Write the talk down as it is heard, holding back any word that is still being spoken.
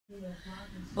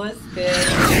What's good?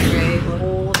 Great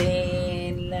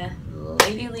Golden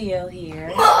Lady Leo here.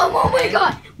 Mom, oh my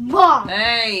god! Mom!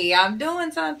 Hey, I'm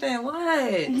doing something.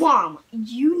 What? Mom,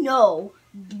 you know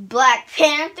Black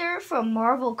Panther from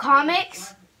Marvel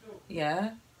Comics?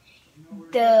 Yeah?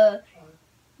 The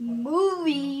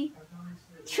movie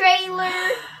trailer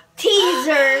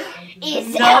teaser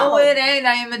is out. No, it ain't.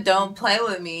 I even don't play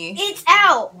with me. It's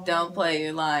out. Don't play,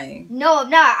 you're lying. No, I'm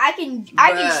not. I can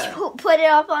put it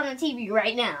up on the TV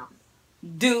right now.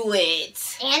 Do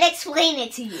it. And explain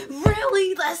it to you.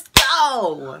 Really? Let's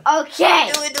go.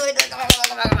 Okay. Do it.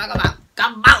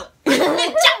 Come on.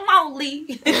 Come on, Lee.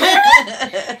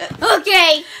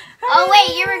 Okay. Oh,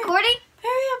 wait, you're recording?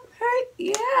 Hurry up.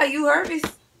 Yeah, you heard me.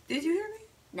 Did you hear me?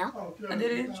 No. I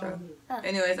did an intro.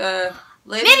 Anyways,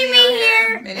 Mini me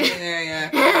here. Mini me there,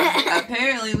 yeah.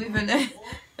 Apparently, we're gonna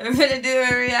do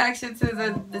a reaction to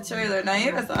the trailer.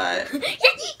 Naima saw it.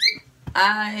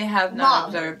 I have not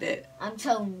observed it. I'm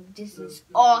telling you, this is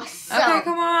awesome. Okay,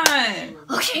 come on.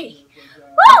 Okay.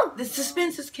 Woo! The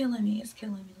suspense is killing me. It's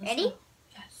killing me. Ready? Go.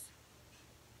 Yes.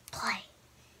 Play.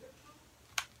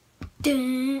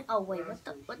 Dun. Oh wait, what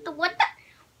the?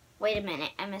 Wait a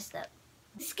minute, I messed up.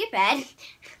 Skip ad.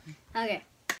 Okay.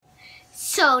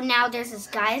 So now there's this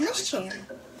guy in this chair.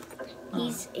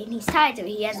 He's tied to it.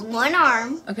 He has one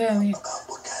arm. Okay, I'm here.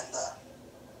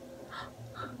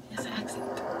 Yes, accent.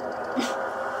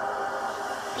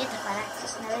 Beautiful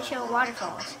accent. Now they show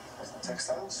waterfalls.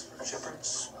 Textiles,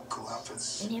 shepherds, cool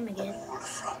outfits. And him again.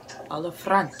 All the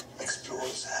front.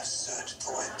 Explorers have searched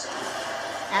for it.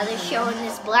 Now they're showing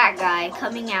this black guy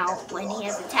coming out when he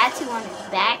has a tattoo on his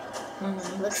back.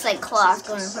 Looks like cloth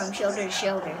going from shoulder to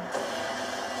shoulder.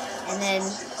 And then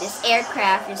this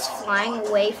aircraft is flying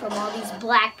away from all these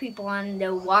black people on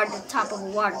the top of a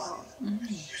waterfall.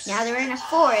 Now they're in a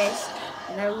forest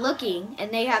and they're looking and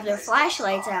they have their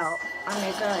flashlights out on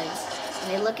their guns.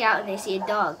 And they look out and they see a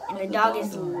dog. And the dog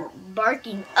is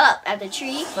barking up at the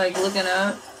tree. Like looking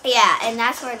up? Yeah, and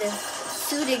that's where the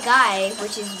suited guy,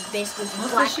 which is basically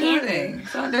Black Panther.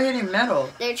 It's like they're hitting metal.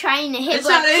 They're trying to hit It's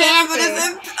Black Panther.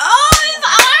 his armor!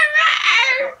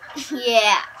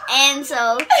 Yeah, and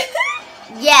so,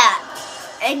 yeah.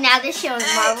 And now they're showing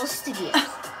Marvel Studios.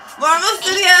 Marvel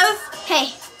Studios?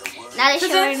 Hey, now they're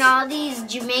showing all these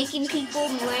Jamaican people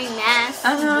wearing masks,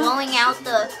 blowing out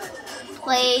the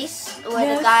place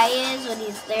where the guy is when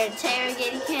they're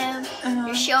interrogating him.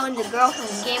 They're showing the girl from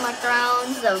Game of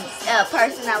Thrones, the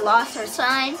person that lost her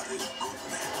son,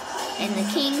 and the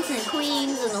kings and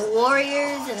queens and the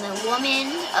warriors and the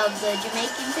woman of the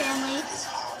Jamaican family,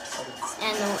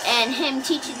 and him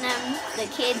teaching them, the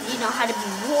kids, how to be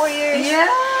warriors. Yeah.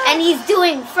 And he's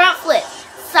doing front flip,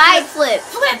 side flip,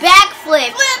 back flip,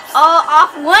 all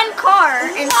off one car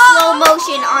in slow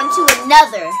motion onto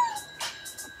another.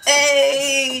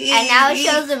 Hey. And now it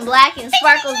shows in black and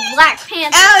sparkles Black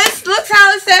Panther. Alice, look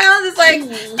how it sounds. It's like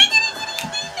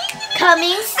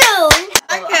coming soon.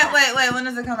 I can't wait. When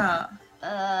does it come out?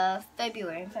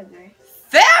 February.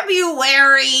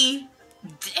 February.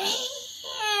 Damn.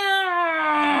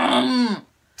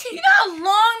 You know how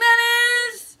long that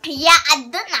is? Yeah, I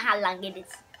don't know how long it is.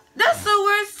 That's the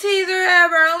worst teaser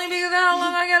ever. Only because of how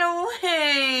long I gotta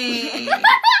wait.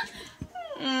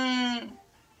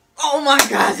 Oh my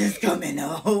God, it's coming!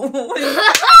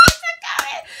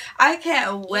 I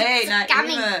can't wait.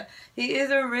 He is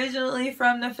originally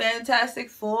from the Fantastic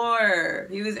Four.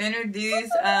 He was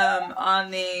introduced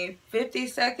on the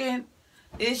 52nd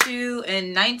issue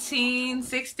in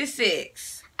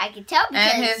 1966. I can tell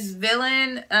because... And his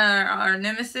villain, our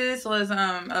nemesis, was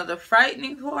the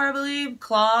Frightening Four, I believe,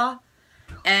 Claw.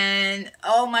 And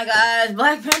oh my gosh,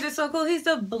 Black Panther's so cool. He's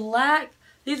the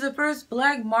first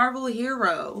black Marvel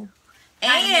hero.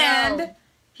 And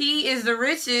he is the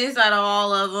richest out of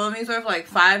all of them. He's worth like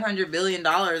 $500 billion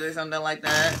or something like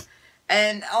that.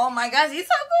 And oh my gosh, he's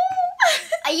so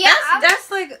cool. Yeah, that's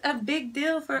like a big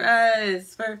deal for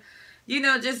us. For,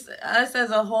 just us as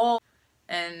a whole.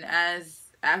 And as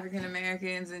African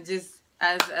Americans and just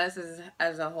as us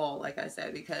as a whole, like I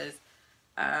said, because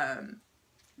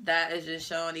that is just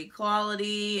showing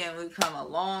equality and we've come a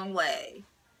long way.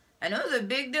 And it was a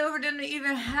big deal for them to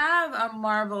even have a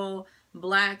Marvel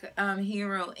black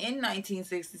hero in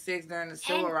 1966 during the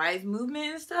Civil Rights Movement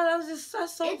and stuff. That was just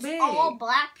so big. It's all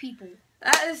black people.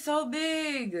 That is so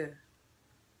big.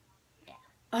 Yeah.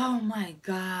 Oh my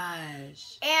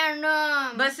gosh. And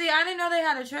but see, I didn't know they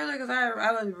had a trailer because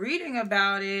I was reading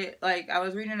about it. Like I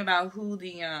was reading about who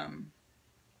the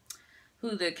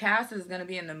cast is gonna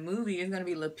be in the movie. It's gonna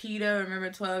be Lupita.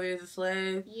 Remember 12 Years a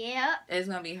Slave? Yeah. It's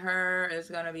gonna be her. It's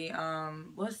gonna be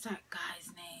what's that guy's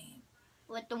name?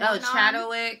 With the one arm?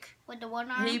 Chadwick. With the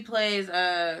one arm? He plays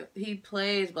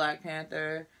Black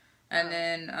Panther. And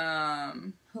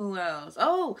then who else?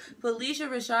 Oh, Felicia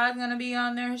Rashad's gonna be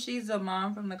on there. She's the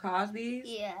mom from the Cosbys.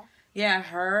 Yeah. Yeah,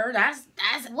 her. That's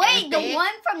Wait, epic. the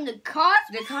one from the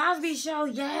Cosby? The Cosby Show,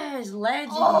 yes,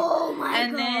 legend. Oh my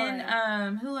and god. And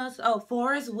then who else? Oh,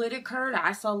 Forrest Whitaker,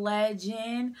 that's a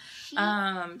legend.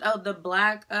 The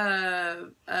black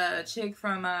chick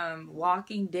from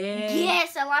Walking Dead.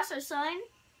 Yes, I lost her son.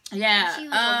 Yeah. She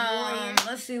was a warrior.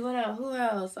 Let's see what else. Who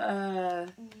else?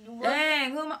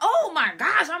 Dang. Oh my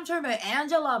gosh, I'm tripping.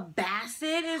 Angela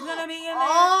Bassett is gonna be in there.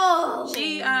 Oh.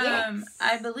 She yes.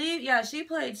 I believe she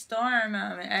played Storm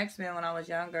in X-Men when I was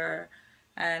younger.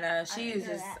 And she is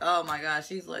just oh my gosh,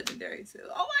 she's legendary too.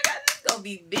 Oh my god, this is gonna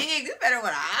be big. This better win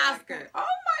an Oscar. Oh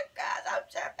my gosh, I'm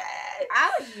tripping.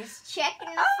 I was just checking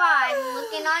the five,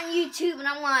 looking on YouTube, and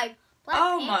I'm like, Black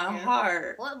Panther. My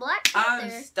heart. What Black Panther?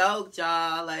 I'm stoked,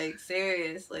 y'all. Like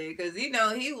seriously, because he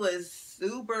was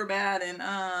super bad in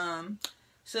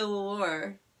Civil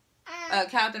War.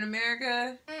 Captain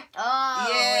America. Oh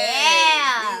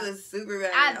yeah. He was super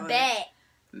bad. I bet.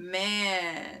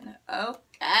 Man.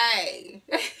 Okay.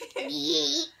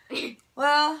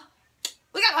 Well,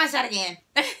 we got one shot again.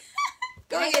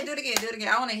 Go ahead, do it again.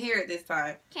 I want to hear it this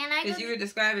time. Can I? Because you were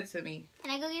describing to me.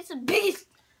 Can I go get some beef?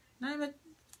 No, but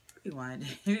rewind.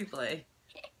 Replay.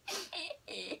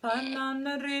 Put on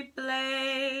the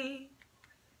replay.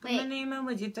 Wait.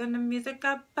 Would you turn the music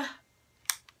up?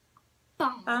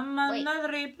 I'm on the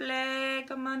replay.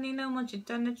 Come on, Nina, won't you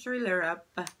turn the trailer up?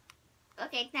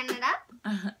 Okay, turn it up.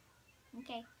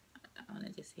 Okay. I want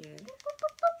to just hear it.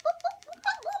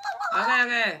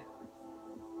 Okay.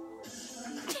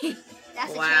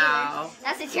 That's wow. a trailer.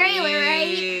 That's a trailer,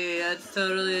 right? That's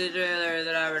totally the trailer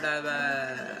that I would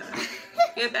have.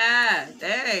 Skip that.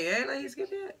 Dang, like you skip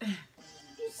it.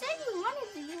 You said you wanted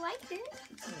to. You liked it.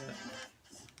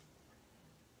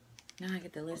 Now I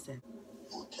get to listen.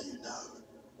 What do you know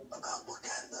about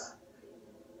Wakanda?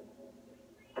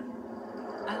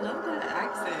 I love that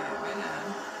accent, man.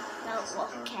 About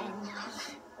Wakanda.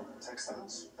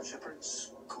 Textiles,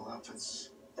 shepherds, cool outfits,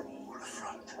 all a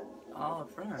front. All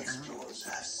front. Explorers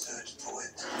have searched for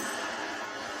it.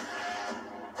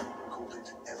 Called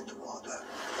it El Dorado.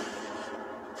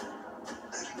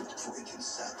 They looked for it in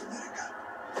South America.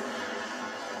 But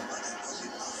it was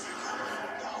in Africa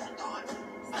the whole time.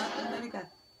 South America.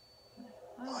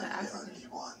 Oh, I'm the the African. only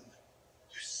one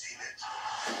who's seen it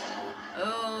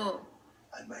Oh.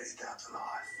 and made it out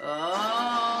alive.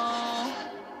 Oh.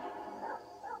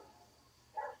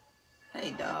 Hey,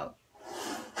 dog.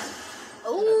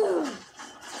 Ooh.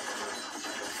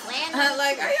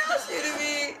 Like, are y'all shooting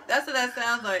me? That's what that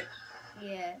sounds like.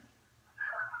 Yeah.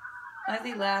 Why is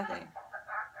he laughing?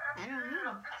 I don't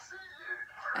know.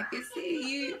 I can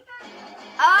see you.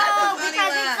 Oh, That's a funny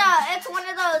because laugh. it's one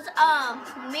of those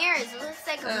mirrors. It looks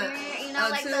like a mirror, you know,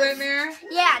 like two-way those. mirror?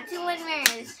 Yeah, two-way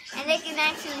mirrors, and they can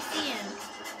actually see him.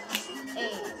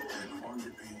 Hey.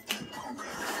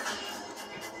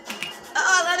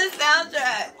 Oh, that is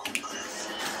soundtrack.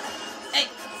 Hey,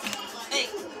 hey,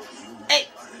 hey,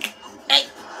 hey,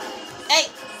 hey,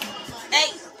 hey,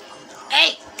 hey,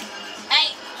 hey,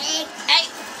 hey,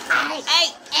 hey,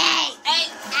 hey, hey,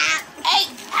 hey,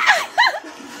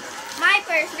 My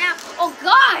first now. Oh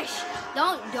gosh!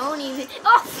 Don't even.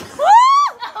 Oh.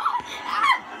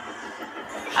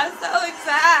 I'm so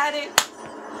excited,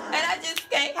 and I just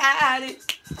can't hide it.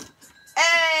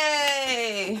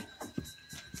 Hey.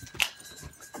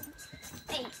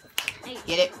 Hey. Hey.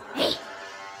 Get it? Hey.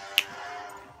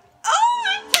 Oh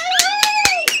my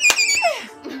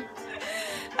god!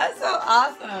 That's so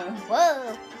awesome.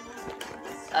 Whoa.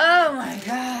 Oh my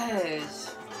gosh.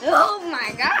 Oh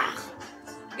my gosh.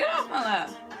 Get off my lap.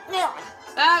 Yeah.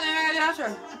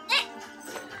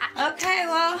 Okay,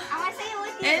 well, I want to say it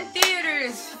with you. in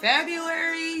theaters,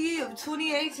 February of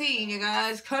 2018, you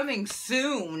guys, coming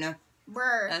soon.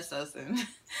 Brr. That's so soon.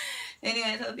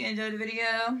 Anyways, hope you enjoyed the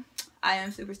video. I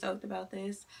am super stoked about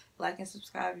this. Like and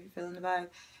subscribe if you're feeling the vibe.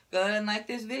 Go ahead and like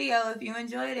this video if you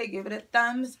enjoyed it. Give it a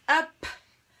thumbs up.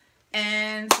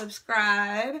 And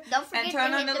subscribe. Don't forget and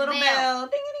turn to on hit the the little bell. bell.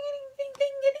 Ding, ding, ding,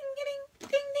 ding, ding, ding, ding,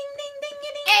 ding, ding, ding, ding,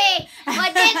 ding, ding. Hey,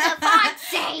 what did the fox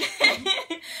say?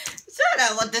 Shut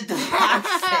up, what did the fox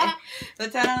say?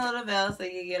 But turn on the little bell so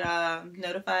you get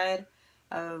notified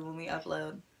when we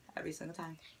upload every single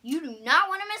time. You do not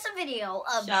want to miss a video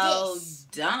of So this.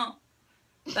 don't.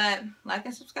 But like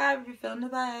and subscribe if you're feeling the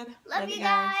vibe. Love you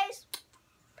guys.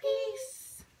 Peace.